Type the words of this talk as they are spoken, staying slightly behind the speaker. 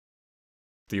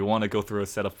Do you want to go through a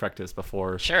set of practice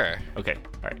before? Sure. Okay,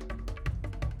 alright.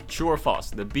 True or false?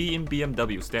 The B in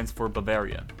BMW stands for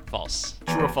Bavarian. False.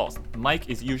 True or false? Mike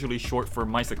is usually short for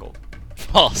bicycle.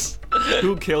 False.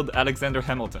 Who killed Alexander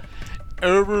Hamilton?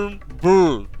 Aaron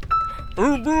Burr.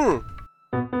 Aaron Burr.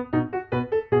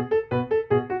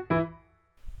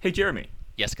 Hey Jeremy,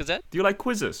 Yes, Gazette? do you like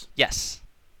quizzes? Yes.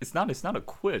 It's not a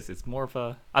quiz, it's more of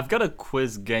a... I've got a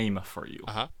quiz game for you.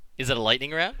 Uh-huh. Is it a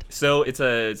lightning round? So it's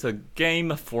a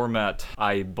game format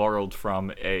I borrowed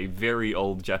from a very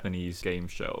old Japanese game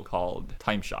show called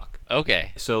Time Shock.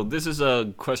 Okay. So this is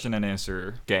a question and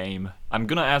answer game. I'm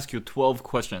gonna ask you 12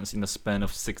 questions in the span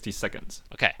of 60 seconds.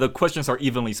 Okay. The questions are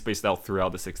evenly spaced out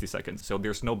throughout the 60 seconds, so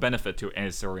there's no benefit to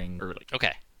answering early.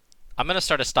 Okay. I'm going to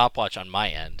start a stopwatch on my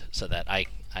end so that I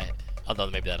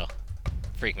although maybe that'll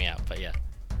freak me out, but yeah.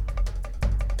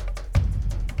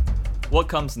 What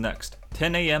comes next?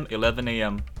 10 a.m., 11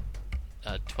 a.m.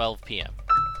 12 p.m.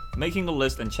 Making a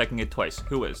list and checking it twice.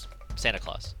 Who is? Santa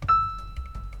Claus.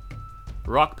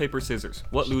 Rock, paper, scissors.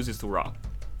 What loses to rock?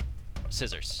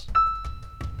 Scissors.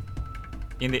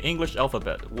 In the English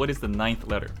alphabet, what is the 9th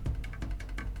letter?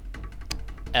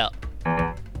 L.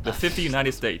 The 50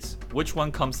 United States. Which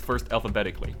one comes first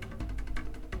alphabetically?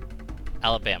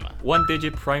 Alabama.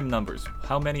 One-digit prime numbers.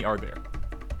 How many are there?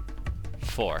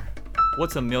 4.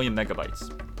 What's a million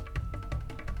megabytes?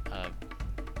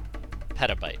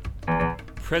 Petabyte.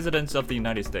 Presidents of the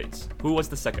United States. Who was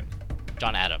the second?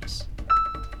 John Adams.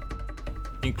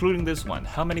 Including this one,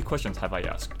 how many questions have I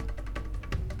asked?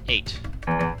 8.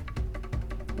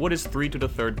 What is 3 to the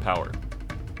third power?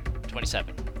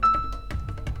 27.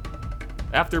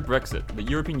 After Brexit, the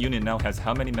European Union now has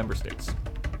how many member states?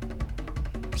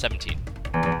 17.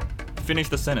 Finish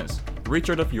the sentence.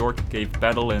 Richard of York gave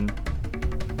battle in...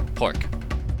 Pork.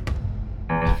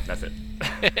 That's it.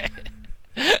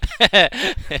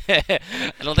 I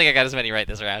don't think I got as many right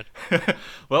this round.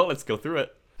 Well, let's go through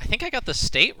it. I think I got the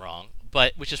state wrong,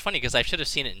 but which is funny because I should have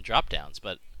seen it in drop downs.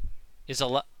 But is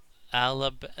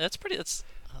Alabama? That's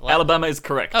Alabama is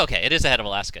correct. Okay, it is ahead of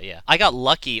Alaska. Yeah, I got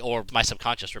lucky, or my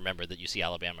subconscious remembered that you see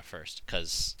Alabama first,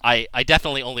 because I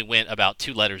definitely only went about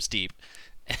 2 letters deep,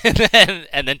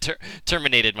 and then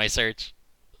terminated my search.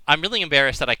 I'm really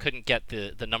embarrassed that I couldn't get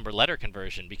the number letter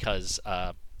conversion because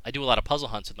I do a lot of puzzle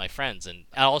hunts with my friends, and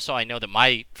also I know that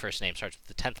my first name starts with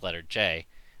the 10th letter, J,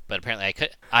 but apparently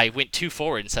I went 2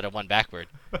 forward instead of 1 backward.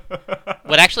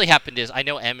 What actually happened is I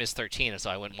know M is 13, and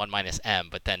so I went 1 minus M,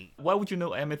 but then... Why would you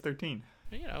know M is 13?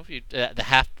 You know, the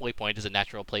halfway point is a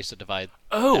natural place to divide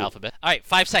the Oh! alphabet. All right,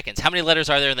 5 seconds. How many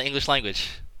letters are there in the English language?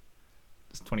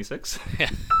 It's 26?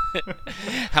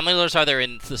 How many letters are there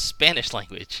in the Spanish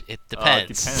language? It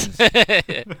depends. It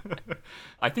depends.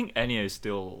 I think Enya is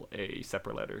still a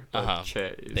separate letter, but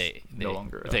Che is no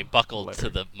longer They buckled letter. to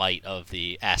the might of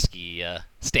the ASCII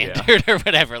standard or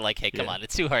whatever. Like, hey, come on,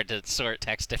 it's too hard to sort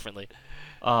text differently.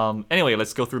 Anyway,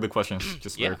 let's go through the questions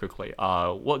just Yeah. very quickly.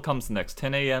 What comes next?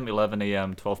 10 a.m., 11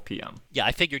 a.m., 12 p.m. Yeah,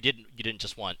 I figured you didn't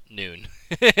just want noon.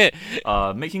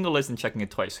 Making a list and checking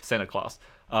it twice. Santa Claus.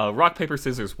 Rock, paper,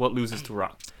 scissors. What loses to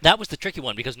rock? That was the tricky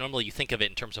one because normally you think of it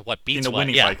in terms of what beats In the what.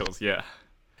 winning Yeah. cycles, yeah.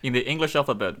 In the English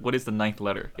alphabet, what is the 9th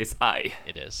letter? It's I.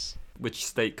 It is. Which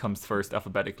state comes first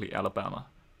alphabetically? Alabama.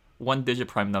 One-digit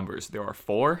prime numbers. There are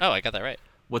 4. Oh, I got that right.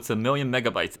 What's a million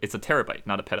megabytes? It's a terabyte,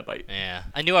 not a petabyte. Yeah,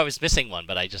 I knew I was missing one,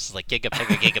 but I just like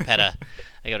gigapeta.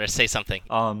 I gotta say something.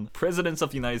 Presidents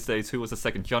of the United States. Who was the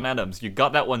second? John Adams. You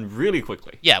got that one really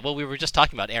quickly. Yeah, well, we were just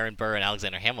talking about Aaron Burr and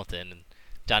Alexander Hamilton, and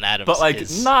John Adams. But like,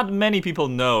 is... not many people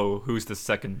know who's the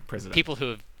second president. people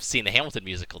who have seen the Hamilton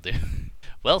musical do.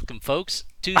 Welcome, folks,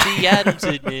 to the Adams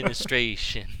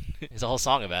administration. There's a whole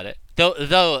song about it. Though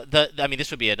I mean, this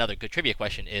would be another good trivia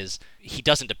question. Is he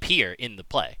doesn't appear in the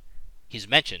play? He's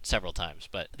mentioned several times,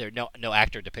 but no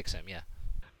actor depicts him. Yeah.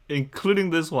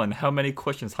 Including this one, how many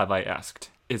questions have I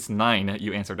asked? It's 9.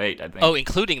 You answered 8, I think. Oh,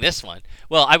 including this one.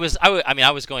 Well, I was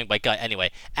going by gut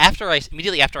anyway.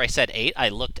 Immediately after I said 8, I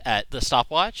looked at the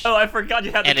stopwatch. Oh, I forgot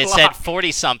you had the and it clock. said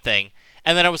 40 something,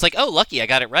 and then I was like, oh, lucky, I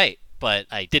got it right. But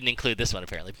I didn't include this one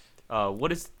apparently.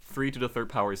 What is 3 to the third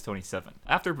power is 27.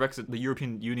 After Brexit, the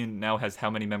European Union now has how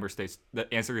many member states?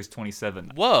 The answer is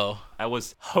 27. Whoa. I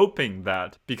was hoping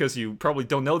that, because you probably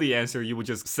don't know the answer, you would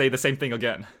just say the same thing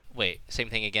again. Wait, same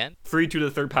thing again? 3 to the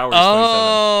third power is 27.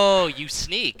 Oh, you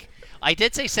sneak. I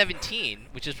did say 17,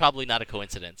 which is probably not a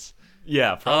coincidence.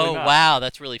 Yeah, probably not. Wow,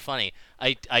 that's really funny.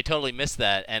 I totally missed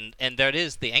that, and there it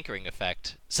is, the anchoring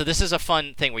effect. So this is a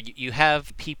fun thing where you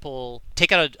have people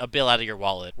take out a bill out of your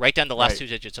wallet, write down the last Right. 2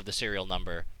 digits of the serial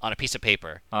number on a piece of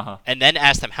paper, Uh-huh. and then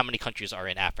ask them how many countries are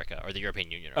in Africa or the European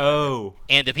Union. Or whatever. Oh.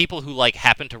 And the people who like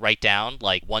happen to write down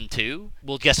like 1-2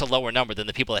 will guess a lower number than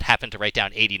the people that happen to write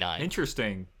down 89.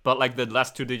 Interesting. But like the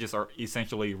last 2 digits are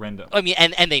essentially random. I mean,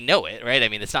 and they know it, right? I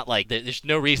mean, it's not like there's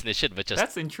no reason it should, but just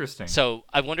That's interesting. so.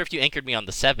 I wonder if you anchored me on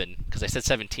the 7 because I said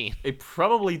 17. It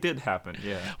probably did happen,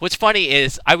 yeah. What's funny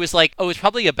is I was like, oh, it's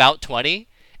probably about 20,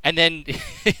 and then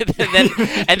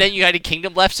and then United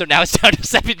Kingdom left, so now it's down to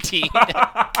 17.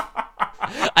 I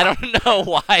don't know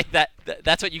why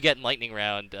that's what you get in lightning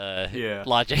round Yeah.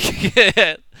 logic.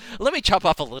 Let me chop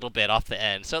off a little bit off the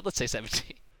end. So let's say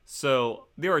 17. So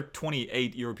there are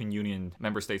 28 European Union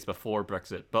member states before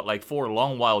Brexit, but like for a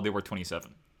long while there were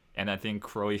 27. And I think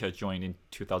Croatia joined in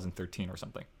 2013 or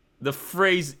something. The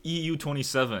phrase EU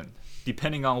 27,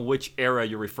 depending on which era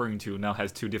you're referring to, now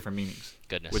has two different meanings.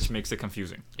 Goodness. Which makes it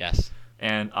confusing. Yes.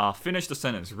 And finish the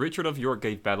sentence. Richard of York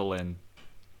gave battle in...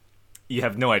 You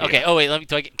have no idea. Okay. Oh wait.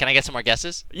 Can I get some more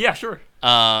guesses? Yeah, sure.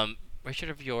 Richard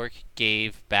of York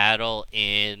gave battle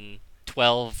in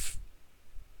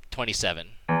 1227.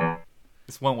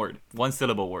 It's one word. One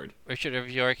syllable word. Richard of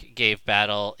York gave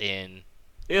battle in.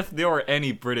 If there are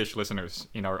any British listeners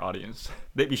in our audience,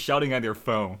 they'd be shouting at their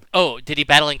phone. Oh, did he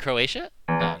battle in Croatia?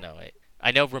 Oh, no, wait.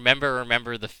 I know.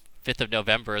 Remember the 5th of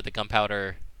November, the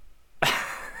gunpowder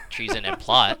treason and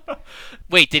plot.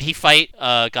 Wait, did he fight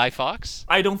Guy Fawkes?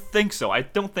 I don't think so. I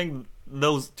don't think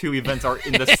those two events are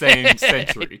in the same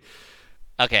century.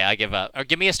 Okay, I give up. Or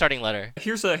give me a starting letter.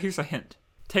 Here's a hint.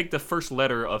 Take the first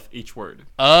letter of each word.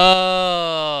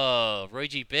 Oh, Roy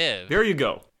G. Biv. There you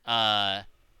go.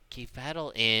 Gave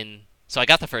battle in. So I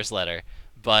got the first letter,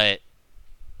 but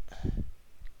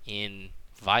in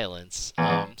violence.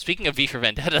 Speaking of V for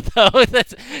Vendetta, though,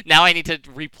 now I need to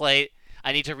replay.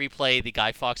 I need to replay the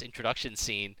Guy Fawkes introduction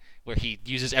scene where he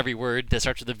uses every word that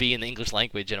starts with a V in the English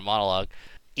language in a monologue.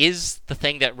 Is the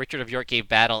thing that Richard of York gave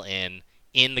battle in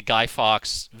the Guy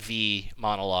Fawkes V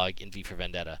monologue in V for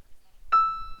Vendetta?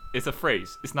 It's a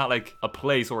phrase. It's not like a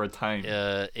place or a time.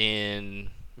 In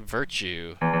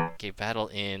Virtue, gave battle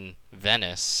in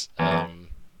Venice. I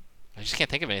just can't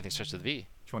think of anything that starts with V. Do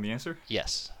you want the answer?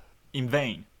 Yes. In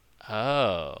vain.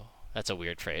 Oh, that's a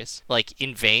weird phrase. Like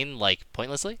in vain, like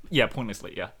pointlessly? Yeah,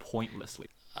 pointlessly. Yeah, pointlessly.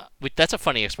 That's a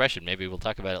funny expression. Maybe we'll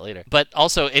talk about it later. But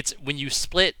also, it's when you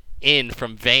split in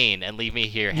from vain and leave me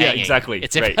here hanging. Yeah, exactly.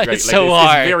 It's, right. it's so it's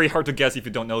hard. It's very hard to guess if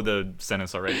you don't know the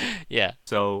sentence already. Yeah.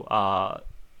 So,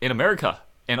 in America,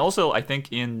 and also I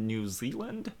think in New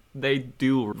Zealand, they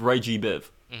do Roy G. Biv,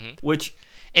 which...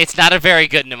 It's not a very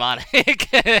good mnemonic.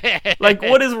 Like,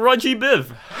 what is Roy G.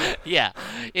 Biv? Yeah.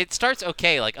 It starts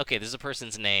okay, like, okay, this is a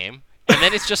person's name, and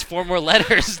then it's just 4 more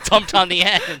letters dumped on the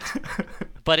end.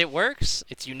 But it works.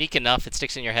 It's unique enough. It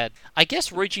sticks in your head. I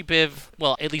guess Roy G. Biv,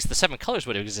 well, at least the 7 colors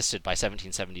would have existed by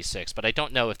 1776, but I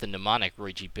don't know if the mnemonic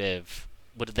Roy G. Biv,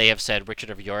 would they have said Richard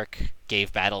of York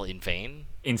gave battle in vain?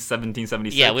 In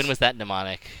 1776? Yeah, when was that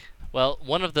mnemonic? Well,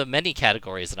 one of the many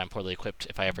categories that I'm poorly equipped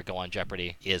if I ever go on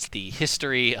Jeopardy is the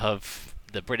history of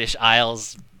the British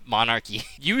Isles monarchy.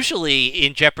 Usually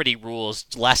in Jeopardy rules,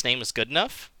 last name is good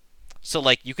enough. So,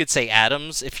 like, you could say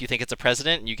Adams if you think it's a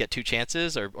president and you get 2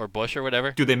 chances, or Bush or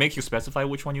whatever. Do they make you specify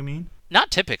which one you mean?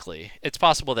 Not typically. It's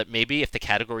possible that maybe if the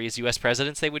category is U.S.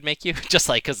 presidents, they would make you. Just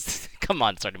like, because, come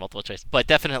on, starting multiple choice. But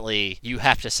definitely, you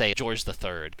have to say George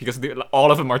III. Because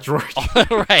all of them are George.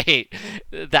 Right.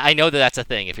 I know that's a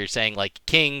thing. If you're saying, like,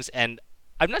 kings, and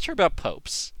I'm not sure about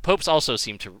popes. Popes also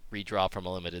seem to redraw from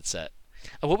a limited set.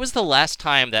 What was the last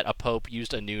time that a pope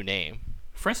used a new name?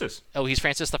 Francis. Oh, he's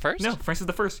Francis the First? No, Francis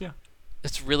the First, yeah.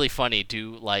 It's really funny.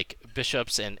 Do, like,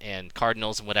 bishops and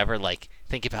cardinals and whatever, like,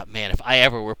 think about, man, if I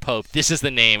ever were pope, this is the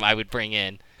name I would bring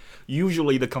in.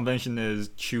 Usually the convention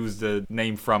is choose the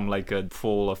name from, like, a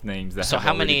pool of names that So have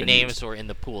how already many been names used. were in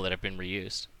the pool that have been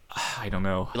reused? I don't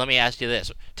know. Let me ask you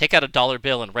this. Take out a dollar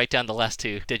bill and write down the last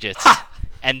 2 digits.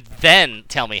 And then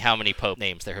tell me how many pope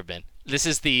names there have been. This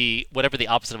is the, whatever the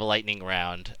opposite of a lightning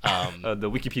round.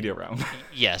 The Wikipedia round.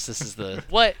 Yes, this is the...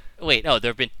 What? Wait, no, there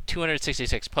have been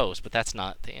 266 posts, but that's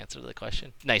not the answer to the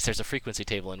question. Nice, there's a frequency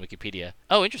table in Wikipedia.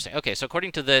 Oh, interesting. Okay, so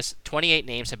according to this, 28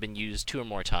 names have been used 2 or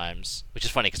more times, which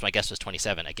is funny because my guess was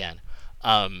 27 again.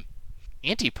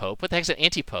 Anti-pope? What the heck's an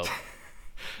anti-pope?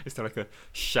 Is there like a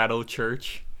shadow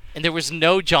church? And there was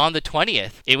no John the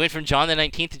 20th. It went from John the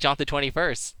 19th to John the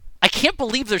 21st. I can't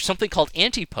believe there's something called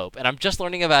anti-pope, and I'm just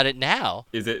learning about it now.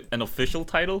 Is it an official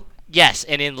title? Yes,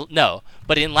 and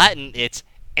but in Latin it's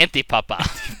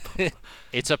Antipapa.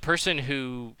 It's a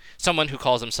person someone who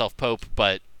calls himself Pope,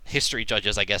 but history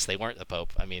judges, I guess they weren't the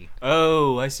Pope.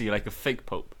 Oh, I see, like a fake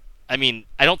pope. I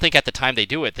don't think at the time they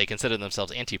do it, they consider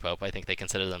themselves anti-Pope. I think they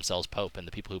consider themselves Pope, and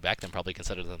the people who back them probably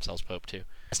consider themselves Pope too.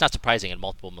 It's not surprising in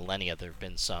multiple millennia there have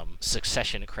been some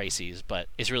succession crises, but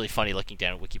it's really funny looking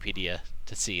down at Wikipedia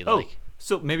to see, Oh,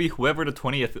 so maybe whoever the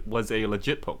 20th was a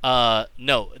legit pope.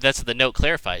 No, that's the note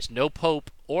clarifies. No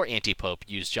Pope or anti-Pope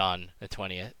used John the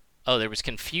 20th. Oh, there was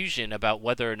confusion about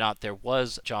whether or not there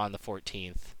was John the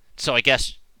 14th. So I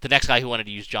guess the next guy who wanted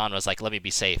to use John was like, let me be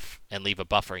safe and leave a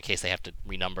buffer in case they have to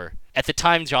renumber. At the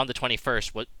time, John the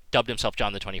 21st dubbed himself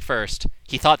John the 21st.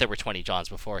 He thought there were 20 Johns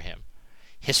before him.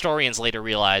 Historians later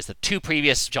realized that 2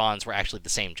 previous Johns were actually the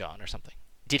same John or something.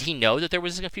 Did he know that there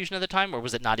was a confusion at the time, or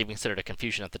was it not even considered a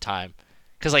confusion at the time?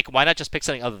 Because, like, why not just pick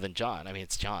something other than John? I mean,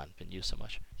 it's John, been used so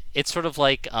much. It's sort of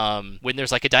like when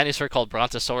there's like a dinosaur called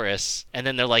Brontosaurus, and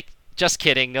then they're like, just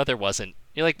kidding, no there wasn't.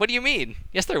 You're like, what do you mean?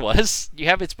 Yes, there was. You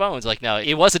have its bones. Like, no,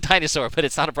 it was a dinosaur, but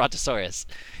it's not a Brontosaurus.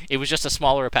 It was just a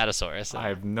smaller Apatosaurus. I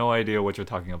have no idea what you're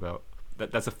talking about.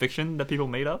 That's a fiction that people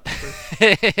made up?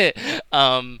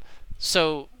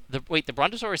 So, the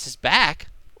Brontosaurus is back?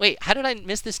 Wait, how did I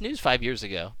miss this news 5 years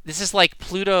ago? This is like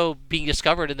Pluto being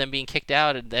discovered and then being kicked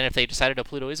out, and then if they decided that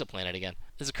Pluto is a planet again.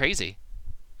 This is crazy.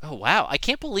 Oh, wow. I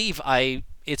can't believe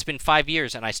it's been 5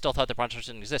 years and I still thought the Brontosaurus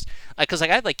didn't exist. Because I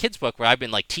had like kids' book where I've been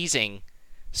like teasing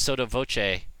sotto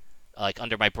voce, like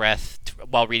under my breath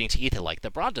while reading to Ethan, like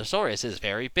the Brontosaurus is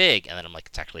very big, and then I'm like,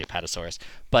 it's actually a Apatosaurus.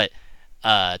 But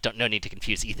no need to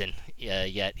confuse Ethan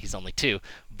yet. He's only 2.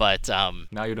 But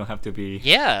now you don't have to be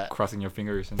crossing your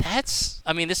fingers.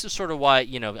 This is sort of why,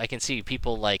 I can see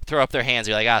people like throw up their hands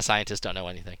and be like, scientists don't know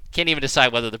anything. Can't even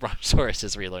decide whether the Brontosaurus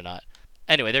is real or not.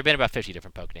 Anyway, there have been about 50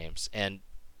 different Pope names, and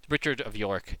Richard of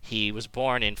York, he was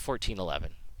born in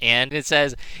 1411. And it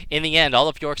says, in the end, all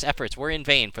of York's efforts were in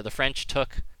vain, for the French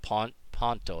took Pontois.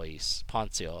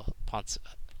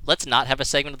 Let's not have a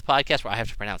segment of the podcast where I have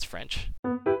to pronounce French.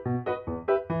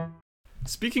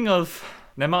 Speaking of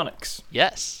mnemonics.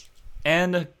 Yes.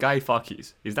 And Guy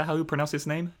Fawkes. Is that how you pronounce his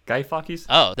name? Guy Fawkes?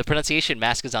 Oh, the pronunciation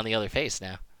mask is on the other face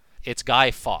now. It's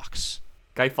Guy Fawkes.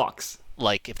 Guy Fawkes.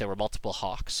 Like if there were multiple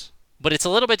hawks. But it's a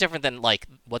little bit different than, like,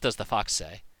 what does the fox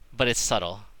say? But it's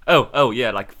subtle. Oh,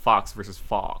 yeah, like fox versus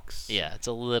fox. Yeah, it's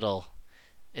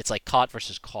like caught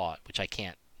versus caught, which I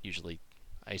can't usually,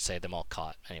 I say them all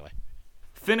caught. Anyway.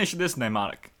 Finish this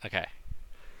mnemonic. Okay.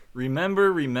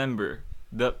 Remember,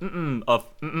 the of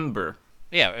ber.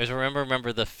 Yeah, it was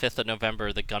remember the 5th of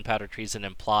November, the gunpowder treason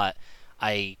and plot.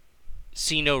 I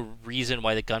see no reason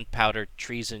why the gunpowder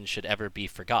treason should ever be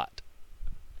forgot.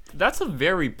 That's a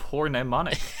very poor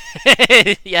mnemonic.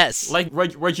 Yes. Like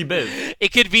Reggie Biv.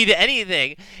 It could be to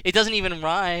anything. It doesn't even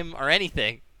rhyme or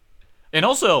anything. And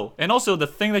also, the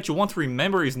thing that you want to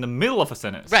remember is in the middle of a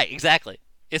sentence. Right, exactly.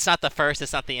 It's not the first,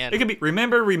 it's not the end. It could be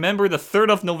remember the 3rd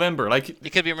of November. Like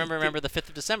it could be remember the 5th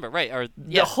of December, right? Or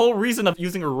the whole reason of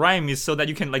using a rhyme is so that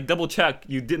you can like double check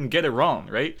you didn't get it wrong,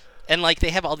 right? And like they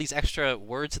have all these extra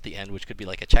words at the end, which could be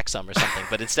like a checksum or something,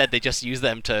 but instead they just use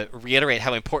them to reiterate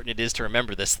how important it is to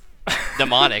remember this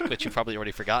mnemonic, which you've probably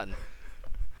already forgotten.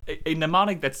 A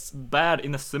mnemonic that's bad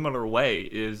in a similar way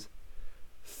is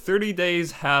 30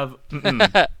 days have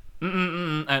and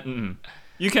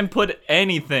You can put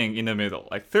anything in the middle.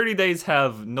 Like 30 days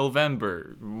have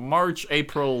November, March,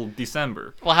 April,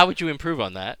 December. Well, how would you improve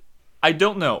on that? I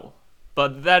don't know,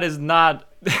 but that is not...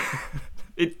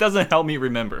 It doesn't help me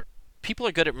remember. People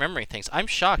are good at remembering things. I'm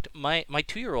shocked. My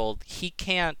 2-year-old, he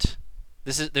can't...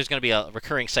 There's going to be a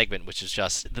recurring segment, which is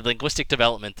just the linguistic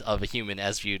development of a human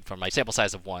as viewed from my sample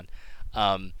size of 1.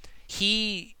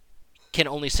 He can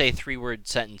only say 3-word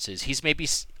sentences.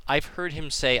 I've heard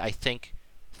him say, I think,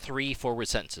 3 4-word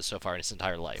sentences so far in his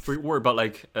entire life. 3-word, but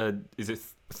like, is it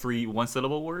 3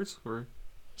 1-syllable words? Or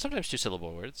sometimes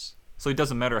 2-syllable words. So it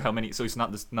doesn't matter how many. So it's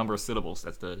not the number of syllables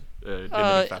that's the limiting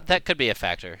factor. That could be a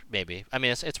factor, maybe. I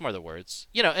mean, it's more the words,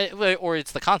 or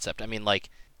it's the concept. I mean, like,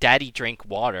 daddy drink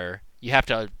water. You have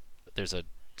to. There's a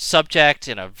subject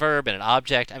and a verb and an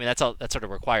object. I mean, that sort of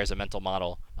requires a mental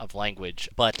model of language.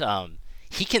 But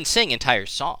he can sing entire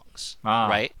songs,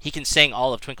 right? He can sing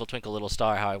all of Twinkle Twinkle Little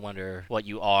Star, How I Wonder What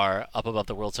You Are, Up Above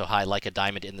the World So High, Like a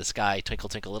Diamond in the Sky, Twinkle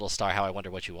Twinkle Little Star, How I Wonder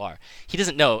What You Are. He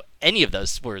doesn't know any of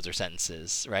those words or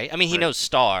sentences, right? I mean, he knows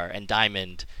star and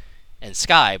diamond and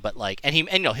sky, but like, and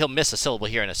he'll miss a syllable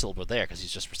here and a syllable there because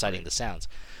he's just reciting the sounds.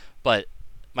 But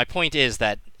my point is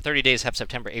that 30 days have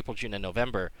September, April, June, and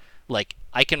November. Like,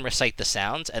 I can recite the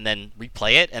sounds and then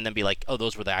replay it and then be like, oh,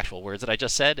 those were the actual words that I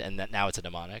just said, and that now it's a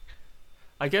mnemonic.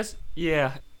 I guess,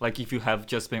 yeah. Like if you have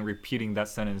just been repeating that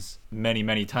sentence many,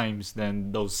 many times,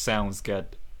 then those sounds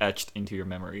get etched into your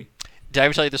memory. Did I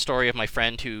ever tell you the story of my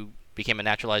friend who became a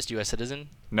naturalized U.S. citizen?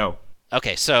 No.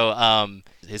 Okay, so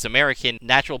his American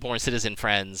natural-born citizen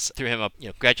friends threw him a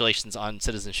congratulations on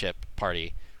citizenship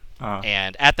party,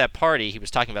 and at that party he was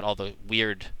talking about all the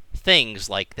weird things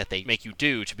like that they make you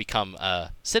do to become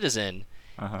a citizen,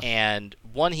 and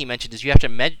one he mentioned is you have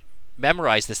to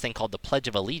memorize this thing called the Pledge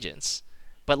of Allegiance,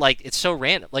 but like it's so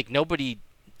random, like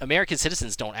American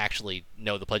citizens don't actually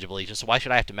know the Pledge of Allegiance, so why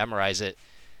should I have to memorize it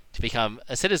to become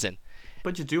a citizen?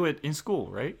 But you do it in school,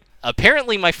 right?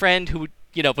 Apparently my friend who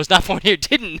was not born here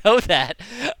didn't know that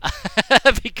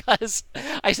because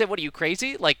I said, what are you,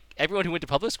 crazy? Like, everyone who went to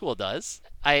public school does.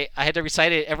 I had to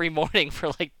recite it every morning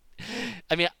for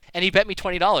and he bet me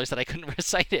 $20 that I couldn't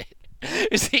recite it. It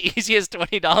was the easiest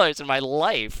 $20 in my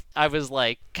life. I was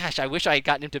like, gosh, I wish I had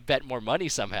gotten him to bet more money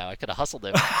somehow. I could have hustled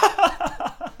him.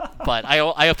 But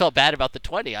I felt bad about the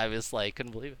 20. I was like,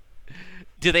 couldn't believe it.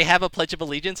 Do they have a Pledge of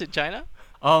Allegiance in China?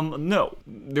 No.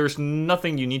 There's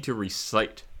nothing you need to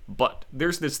recite. But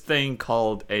there's this thing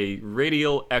called a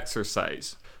radial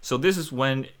exercise. So this is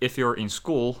when, if you're in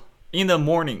school, in the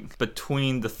morning,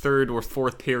 between the third or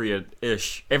fourth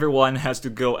period-ish, everyone has to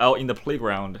go out in the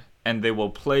playground and they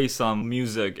will play some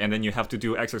music and then you have to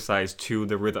do exercise to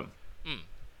the rhythm.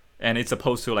 And it's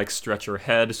supposed to like stretch your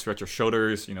head, stretch your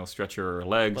shoulders, stretch your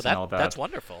legs and all that. That's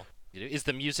wonderful. Is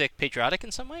the music patriotic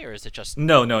in some way, or is it just...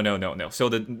 No. So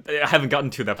I haven't gotten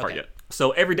to that part yet.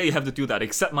 So every day you have to do that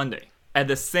except Monday. At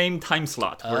the same time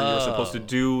slot where you're supposed to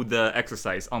do the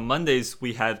exercise. On Mondays,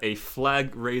 we have a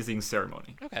flag-raising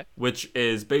ceremony. Okay. Which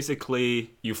is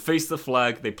basically, you face the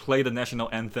flag, they play the national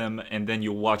anthem, and then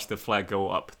you watch the flag go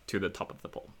up to the top of the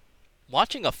pole.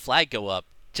 Watching a flag go up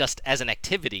just as an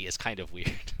activity is kind of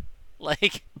weird.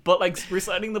 But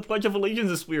reciting the Pledge of Allegiance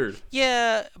is weird.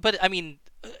 Yeah, but I mean...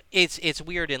 It's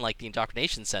weird in like the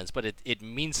indoctrination sense, but it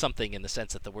means something in the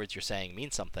sense that the words you're saying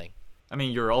mean something. I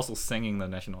mean, you're also singing the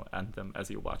national anthem as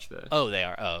you watch the... Oh, they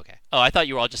are? Oh, okay. Oh, I thought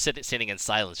you were all just sitting in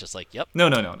silence, just like, yep. No.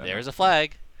 There's a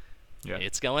flag. Yeah.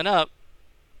 It's going up.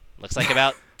 Looks like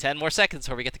about 10 more seconds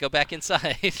before we get to go back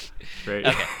inside. Right.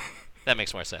 Okay. That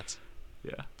makes more sense.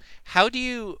 Yeah. How do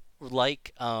you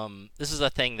like... this is a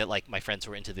thing that like my friends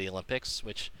who were into the Olympics,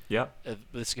 which... Yeah.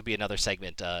 This could be another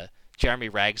segment. Jeremy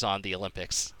rags on the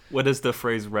Olympics. What does the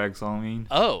phrase rags on mean?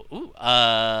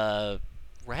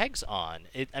 Rags on.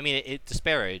 It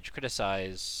disparage,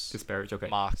 criticize. Disparage, okay.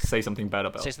 Mock. Say something bad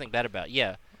about. Say something bad about,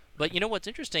 yeah. But what's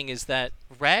interesting is that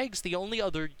rags, the only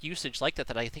other usage like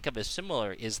that I think of as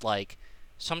similar is like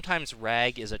sometimes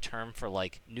rag is a term for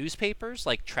like newspapers,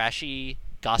 like trashy,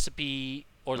 gossipy,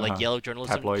 or like yellow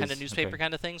journalism Tabloids, kind of newspaper okay.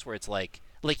 kind of things where it's like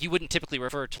you wouldn't typically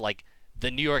refer to like the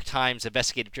New York Times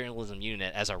investigative journalism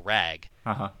unit as a rag.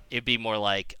 It'd be more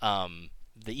like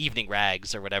the evening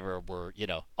rags or whatever were,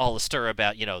 all astir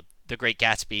about, the Great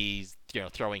Gatsby,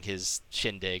 throwing his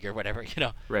shindig or whatever,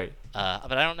 Right.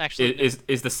 But I don't actually...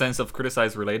 Is the sense of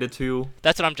criticize related to...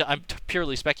 That's what I'm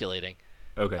purely speculating.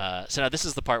 Okay. So now this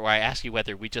is the part where I ask you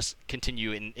whether we just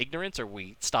continue in ignorance or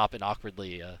we stop and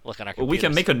awkwardly look on our computers. Well, we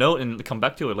can make a note and come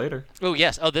back to it later. Oh,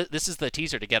 yes. Oh, this is the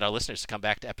teaser to get our listeners to come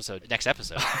back to next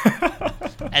episode.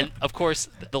 And, of course,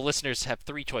 the listeners have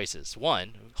three choices.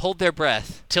 One, hold their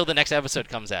breath till the next episode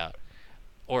comes out.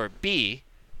 Or B,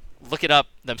 look it up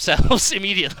themselves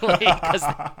immediately because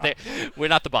we're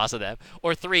not the boss of them.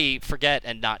 Or three, forget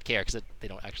and not care because they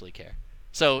don't actually care.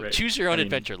 So Right. Choose your own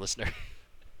adventure, listener.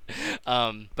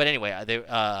 But anyway,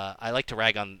 I like to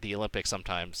rag on the Olympics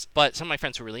sometimes. But some of my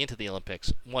friends who are really into the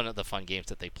Olympics, one of the fun games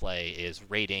that they play is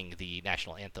rating the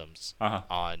national anthems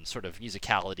on sort of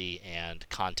musicality and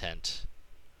content.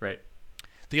 Right.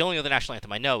 The only other national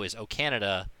anthem I know is "O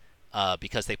Canada,"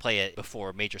 because they play it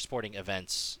before major sporting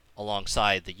events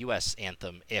alongside the U.S.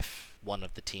 anthem if one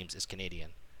of the teams is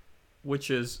Canadian.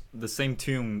 Which is the same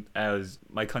tune as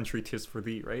 "My Country 'Tis for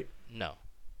Thee," right? No.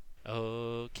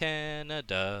 Oh,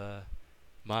 Canada,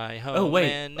 my home. Oh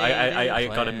wait, and I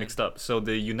got it land. mixed up. So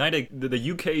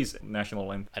the UK's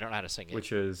national anthem, I don't know how to sing it.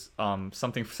 which is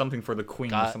something for the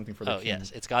Queen or something for the King.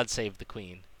 Yes, it's God Save the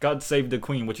Queen. God Save the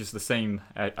Queen, which is the same.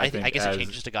 I think. I guess it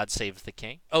changes to God Save the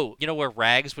King. Oh, where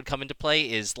rags would come into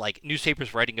play is like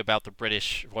newspapers writing about the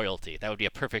British royalty. That would be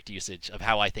a perfect usage of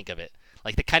how I think of it.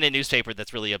 Like the kind of newspaper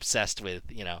that's really obsessed with,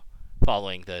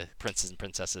 following the princes and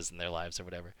princesses in their lives or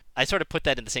whatever. I sort of put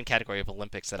that in the same category of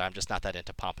Olympics that I'm just not that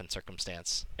into pomp and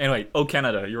circumstance. Anyway, "Oh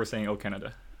Canada," you were saying "Oh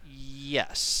Canada."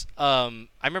 Yes. I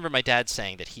remember my dad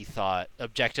saying that he thought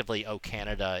objectively "Oh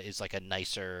Canada" is like a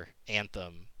nicer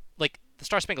anthem. Like the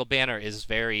Star Spangled Banner is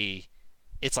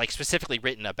it's like specifically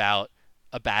written about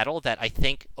a battle that I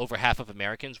think over half of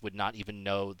Americans would not even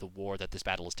know the war that this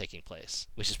battle is taking place,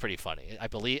 which is pretty funny. I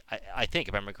think,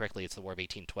 if I remember correctly, it's the War of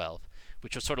 1812,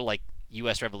 which was sort of like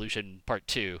U.S. Revolution Part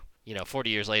 2. 40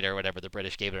 years later or whatever, the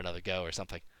British gave it another go or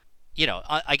something.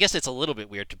 I guess it's a little bit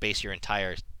weird to base your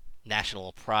entire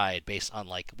national pride based on,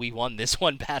 like, we won this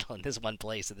one battle in this one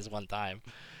place at this one time.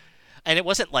 And it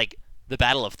wasn't like the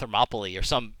Battle of Thermopylae or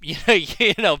some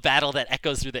battle that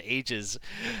echoes through the ages.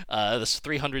 The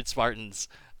 300 Spartans.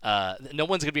 No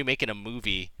one's gonna be making a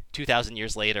movie 2,000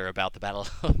 years later about the Battle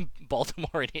of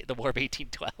Baltimore in the War of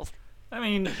 1812. I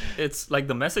mean, it's like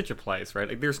the message applies, right?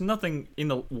 Like, there's nothing in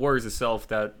the wars itself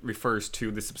that refers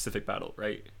to this specific battle,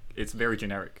 right? It's very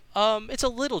generic. It's a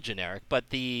little generic, but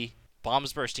the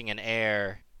bombs bursting in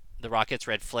air, the rocket's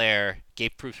red flare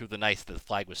gave proof through the night that the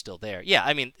flag was still there. Yeah,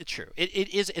 I mean, it's true.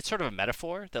 It's sort of a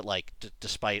metaphor that, like,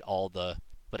 despite all the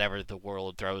whatever the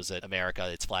world throws at America,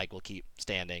 its flag will keep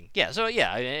standing. Yeah, so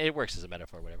yeah, it works as a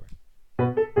metaphor, whatever.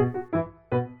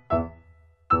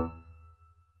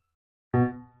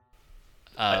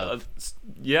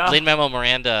 Yeah. Lin-Manuel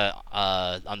Miranda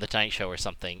on the Tonight Show or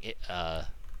something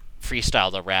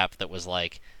freestyled a rap that was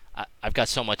like, I've got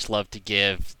so much love to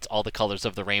give, it's all the colors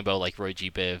of the rainbow like Roy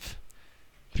G. Biv,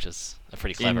 which is a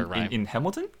pretty clever rhyme. In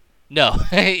Hamilton? No,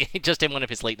 just in one of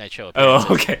his late night show appearances.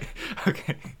 Oh, okay.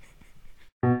 Okay.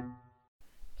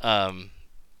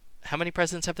 How many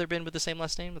presidents have there been with the same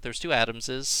last name? There's 2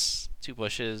 Adamses, 2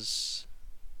 Bushes.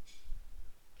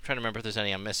 I'm trying to remember if there's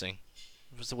any I'm missing.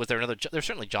 Was there another? There's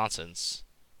certainly Johnsons.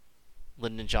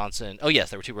 Lyndon Johnson. Oh yes,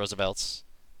 there were 2 Roosevelts.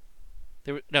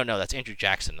 No, that's Andrew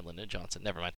Jackson and Lyndon Johnson.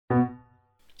 Never mind.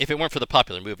 If it weren't for the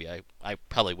popular movie, I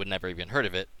probably would never even heard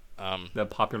of it. The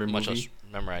popular much movie?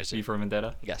 less memorize it. V for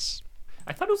Vendetta? Yes.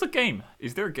 I thought it was a game.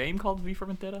 Is there a game called V for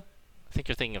Vendetta? I think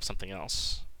you're thinking of something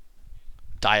else.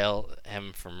 Dial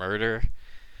M for Murder.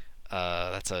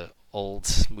 That's a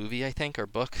old movie, I think, or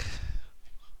book.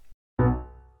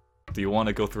 Do you want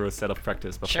to go through a set of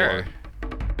practice before? Sure.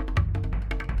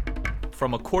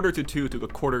 From 1:45 to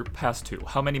 2:15,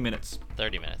 how many minutes?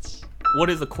 30 minutes. What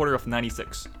is a quarter of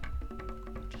 96?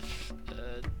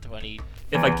 20.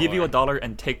 If I give you $1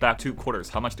 and take back 2 quarters,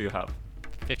 how much do you have?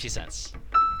 50 cents.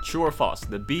 True or false?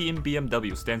 The B in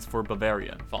BMW stands for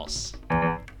Bavarian. False.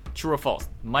 True or false?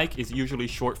 Mike is usually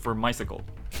short for bicycle.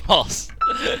 False.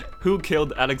 Who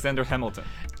killed Alexander Hamilton?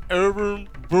 Aaron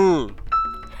Burr.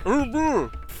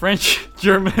 French,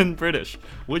 German, British.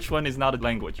 Which one is not a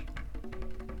language?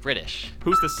 British.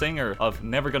 Who's the singer of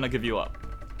Never Gonna Give You Up?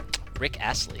 Rick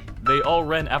Astley. They all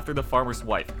ran after the farmer's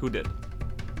wife. Who did?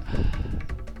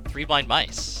 3 Blind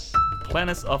Mice.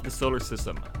 Planets of the solar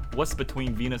system. What's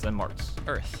between Venus and Mars?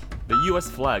 Earth. The US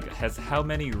flag has how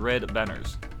many red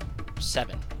banners?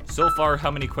 7. So far, how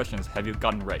many questions have you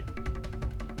gotten right?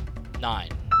 9.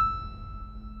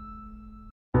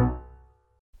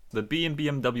 The B in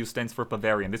BMW stands for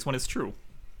Bavarian. This one is true.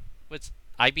 What's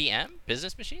IBM?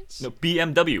 Business machines? No,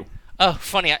 BMW. Oh,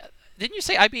 funny. Didn't you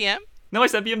say IBM? No, I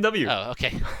said BMW. Oh,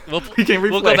 okay. We'll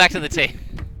We'll go back to the tape.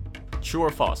 True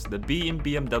or false? The B in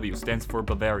BMW stands for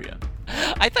Bavarian.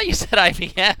 I thought you said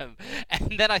IBM,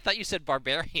 and then I thought you said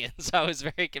barbarian, so I was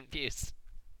very confused.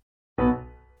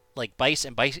 Like bice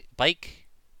and bike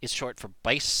is short for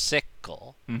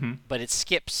bicycle, but it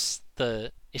skips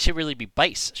the. It should really be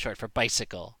bice, short for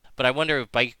bicycle. But I wonder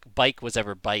if bike was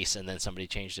ever bice, and then somebody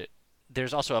changed it.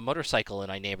 There's also a motorcycle in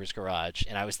my neighbor's garage,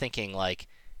 and I was thinking, like,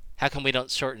 how come we don't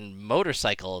shorten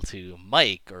motorcycle to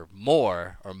Mike or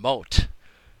more or moat?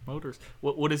 Motors.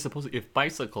 What is supposed to? If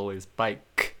bicycle is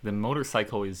bike, then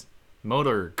motorcycle is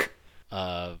motor.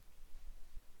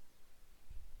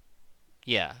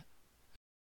 Yeah.